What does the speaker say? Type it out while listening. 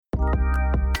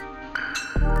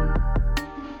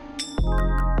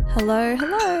Hello.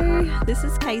 This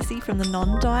is Casey from the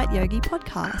Non-Diet Yogi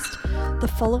podcast. The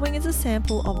following is a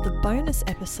sample of the bonus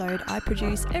episode I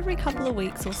produce every couple of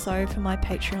weeks or so for my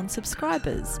Patreon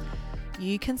subscribers.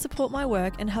 You can support my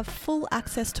work and have full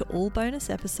access to all bonus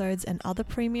episodes and other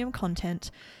premium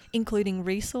content, including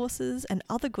resources and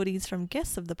other goodies from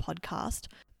guests of the podcast,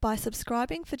 by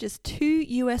subscribing for just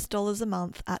 $2 a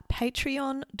month at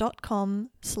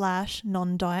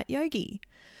patreon.com/nondietyogi.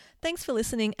 Thanks for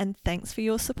listening and thanks for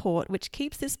your support, which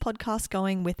keeps this podcast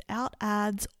going without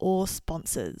ads or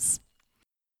sponsors.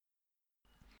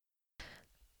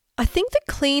 I think that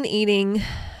clean eating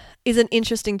is an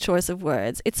interesting choice of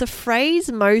words. It's a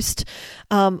phrase most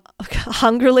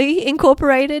hungrily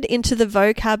incorporated into the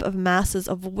vocab of masses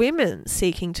of women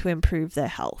seeking to improve their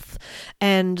health.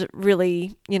 And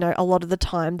really, a lot of the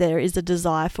time there is a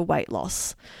desire for weight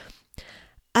loss.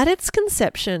 At its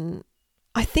conception,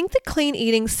 I think that clean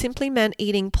eating simply meant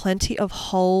eating plenty of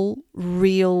whole,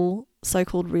 real,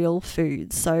 so-called real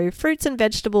foods. So fruits and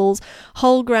vegetables,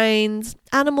 whole grains,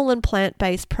 animal and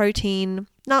plant-based protein,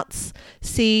 nuts,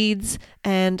 seeds,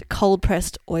 and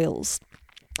cold-pressed oils.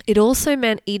 It also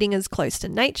meant eating as close to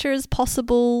nature as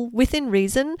possible, within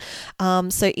reason.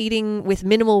 So eating with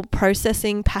minimal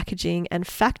processing, packaging, and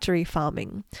factory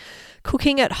farming.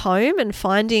 Cooking at home and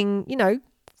finding,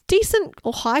 decent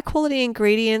or high quality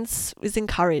ingredients is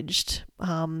encouraged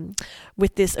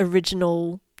with this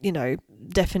original,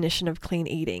 definition of clean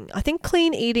eating. I think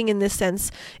clean eating in this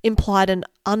sense implied an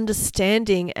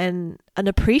understanding and an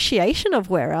appreciation of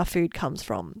where our food comes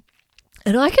from.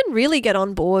 And I can really get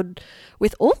on board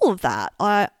with all of that.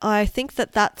 I think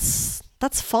that that's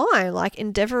fine, like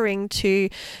endeavoring to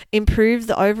improve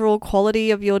the overall quality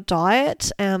of your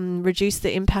diet, reduce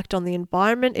the impact on the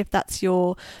environment if that's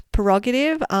your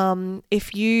prerogative.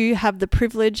 If you have the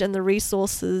privilege and the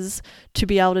resources to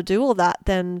be able to do all that,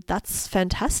 then that's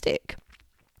fantastic.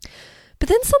 But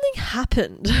then something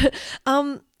happened.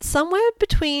 Somewhere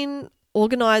between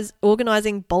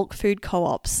organizing bulk food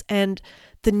co-ops and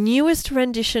the newest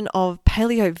rendition of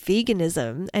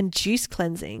paleo-veganism and juice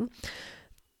cleansing,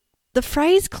 the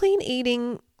phrase clean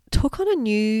eating took on a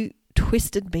new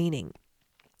twisted meaning.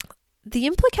 The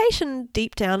implication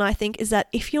deep down, I think, is that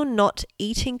if you're not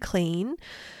eating clean,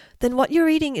 then what you're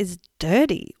eating is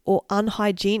dirty or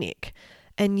unhygienic,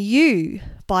 and you,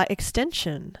 by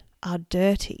extension, are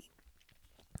dirty.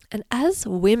 And as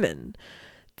women,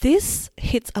 this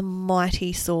hits a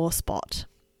mighty sore spot.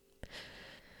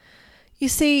 You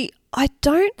see, I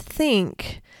don't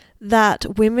think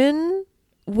that women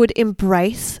would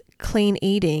embrace clean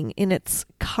eating in its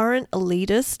current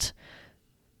elitist,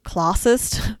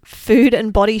 classist, food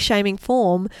and body shaming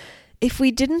form if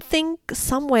we didn't think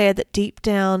somewhere that deep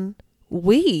down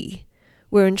we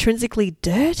were intrinsically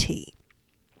dirty.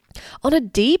 On a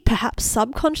deep, perhaps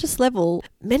subconscious level,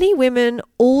 many women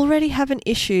already have an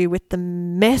issue with the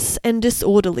mess and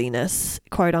disorderliness,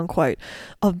 quote unquote,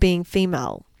 of being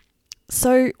female.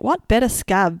 So what better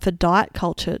scab for diet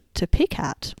culture to pick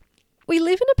at? We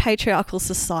live in a patriarchal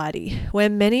society where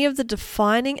many of the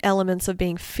defining elements of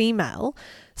being female,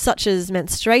 such as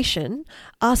menstruation,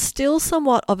 are still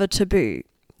somewhat of a taboo.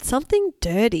 Something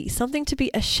dirty, something to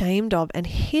be ashamed of and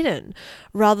hidden,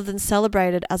 rather than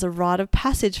celebrated as a rite of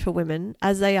passage for women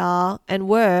as they are and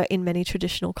were in many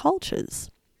traditional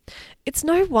cultures. It's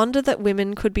no wonder that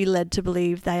women could be led to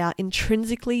believe they are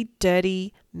intrinsically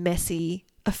dirty, messy,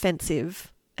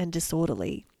 offensive, and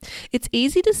disorderly. It's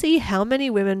easy to see how many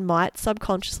women might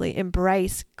subconsciously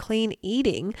embrace clean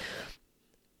eating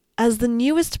as the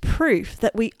newest proof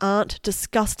that we aren't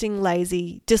disgusting,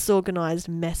 lazy, disorganized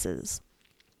messes.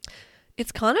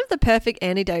 It's kind of the perfect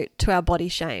antidote to our body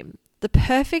shame, the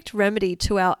perfect remedy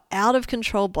to our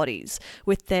out-of-control bodies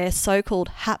with their so-called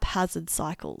haphazard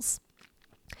cycles.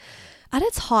 At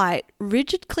its height,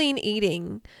 rigid clean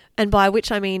eating, and by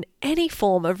which I mean any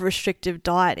form of restrictive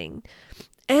dieting,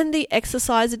 and the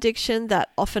exercise addiction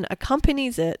that often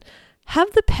accompanies it,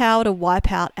 have the power to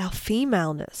wipe out our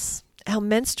femaleness, our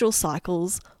menstrual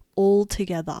cycles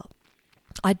altogether.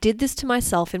 I did this to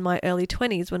myself in my early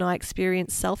 20s when I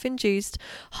experienced self-induced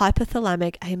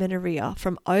hypothalamic amenorrhea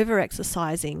from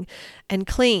over-exercising and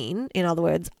clean, in other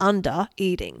words,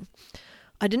 under-eating.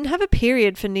 I didn't have a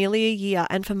period for nearly a year,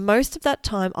 and for most of that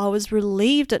time I was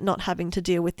relieved at not having to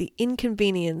deal with the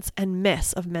inconvenience and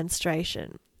mess of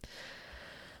menstruation.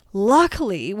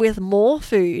 Luckily, with more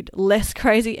food, less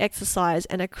crazy exercise,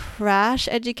 and a crash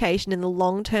education in the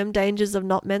long-term dangers of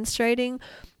not menstruating,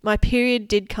 my period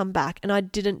did come back and I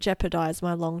didn't jeopardize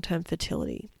my long-term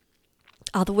fertility.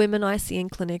 Other women I see in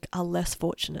clinic are less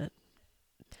fortunate.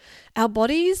 Our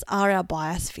bodies are our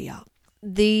biosphere.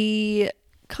 The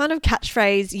kind of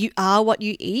catchphrase, you are what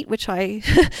you eat, which I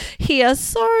hear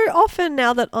so often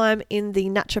now that I'm in the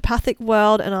naturopathic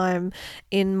world and I'm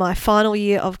in my final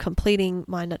year of completing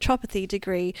my naturopathy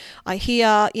degree. I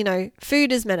hear,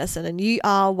 food is medicine and you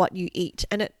are what you eat.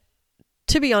 And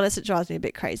to be honest, it drives me a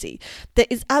bit crazy. There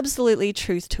is absolutely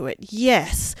truth to it.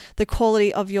 Yes, the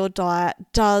quality of your diet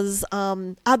does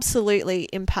absolutely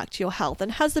impact your health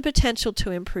and has the potential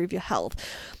to improve your health.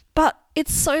 But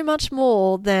it's so much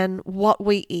more than what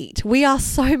we eat. We are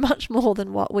so much more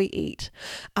than what we eat.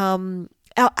 Our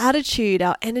attitude,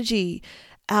 our energy,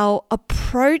 our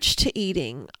approach to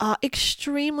eating are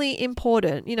extremely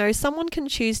important. Someone can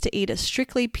choose to eat a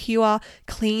strictly pure,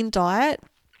 clean diet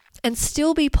and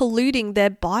still be polluting their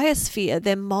biosphere,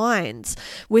 their minds,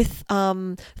 with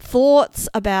thoughts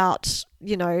about,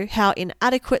 how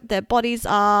inadequate their bodies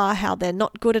are, how they're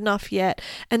not good enough yet,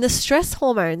 and the stress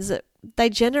hormones that they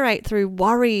generate through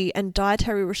worry and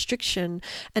dietary restriction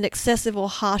and excessive or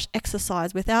harsh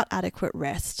exercise without adequate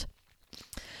rest.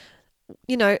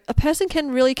 A person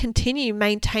can really continue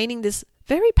maintaining this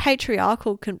very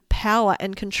patriarchal power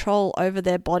and control over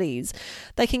their bodies.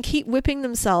 They can keep whipping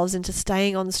themselves into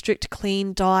staying on strict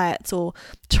clean diets or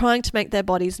trying to make their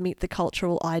bodies meet the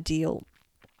cultural ideal.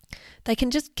 They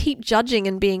can just keep judging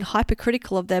and being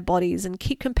hypercritical of their bodies and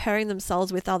keep comparing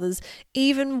themselves with others,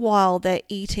 even while they're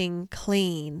eating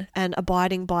clean and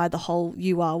abiding by the whole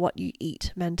you are what you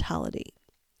eat mentality.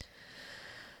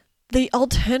 The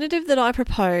alternative that I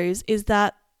propose is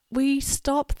that we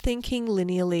stop thinking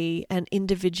linearly and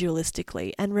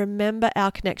individualistically and remember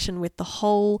our connection with the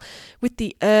whole, with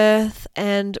the earth,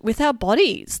 and with our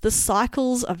bodies, the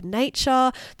cycles of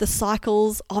nature, the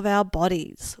cycles of our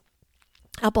bodies.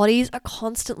 Our bodies are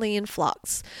constantly in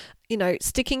flux.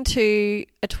 Sticking to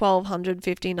a 1200,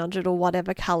 1500 or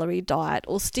whatever calorie diet,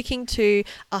 or sticking to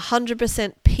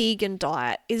 100% vegan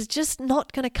diet is just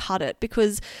not going to cut it,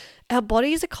 because our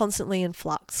bodies are constantly in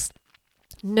flux.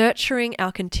 Nurturing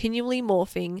our continually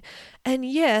morphing and,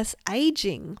 yes,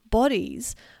 aging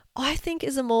bodies, I think,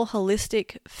 is a more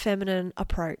holistic feminine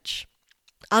approach.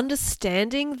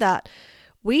 Understanding that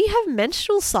we have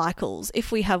menstrual cycles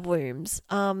if we have wombs.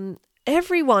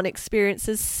 Everyone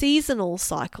experiences seasonal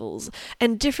cycles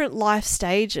and different life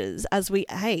stages as we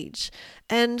age.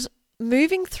 And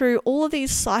moving through all of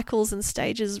these cycles and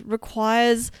stages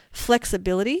requires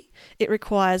flexibility. It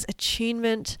requires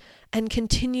attunement and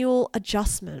continual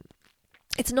adjustment.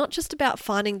 It's not just about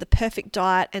finding the perfect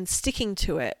diet and sticking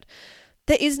to it.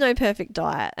 There is no perfect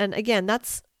diet. And again,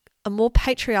 that's a more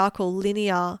patriarchal,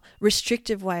 linear,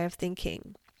 restrictive way of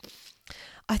thinking.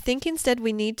 I think instead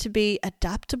we need to be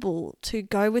adaptable, to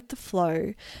go with the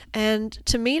flow, and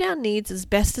to meet our needs as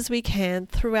best as we can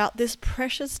throughout this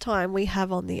precious time we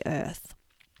have on the earth.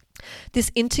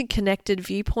 This interconnected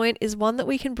viewpoint is one that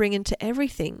we can bring into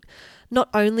everything, not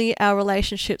only our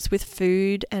relationships with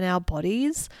food and our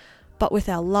bodies, but with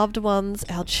our loved ones,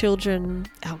 our children,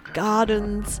 our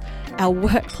gardens, our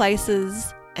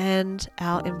workplaces, and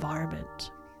our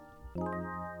environment.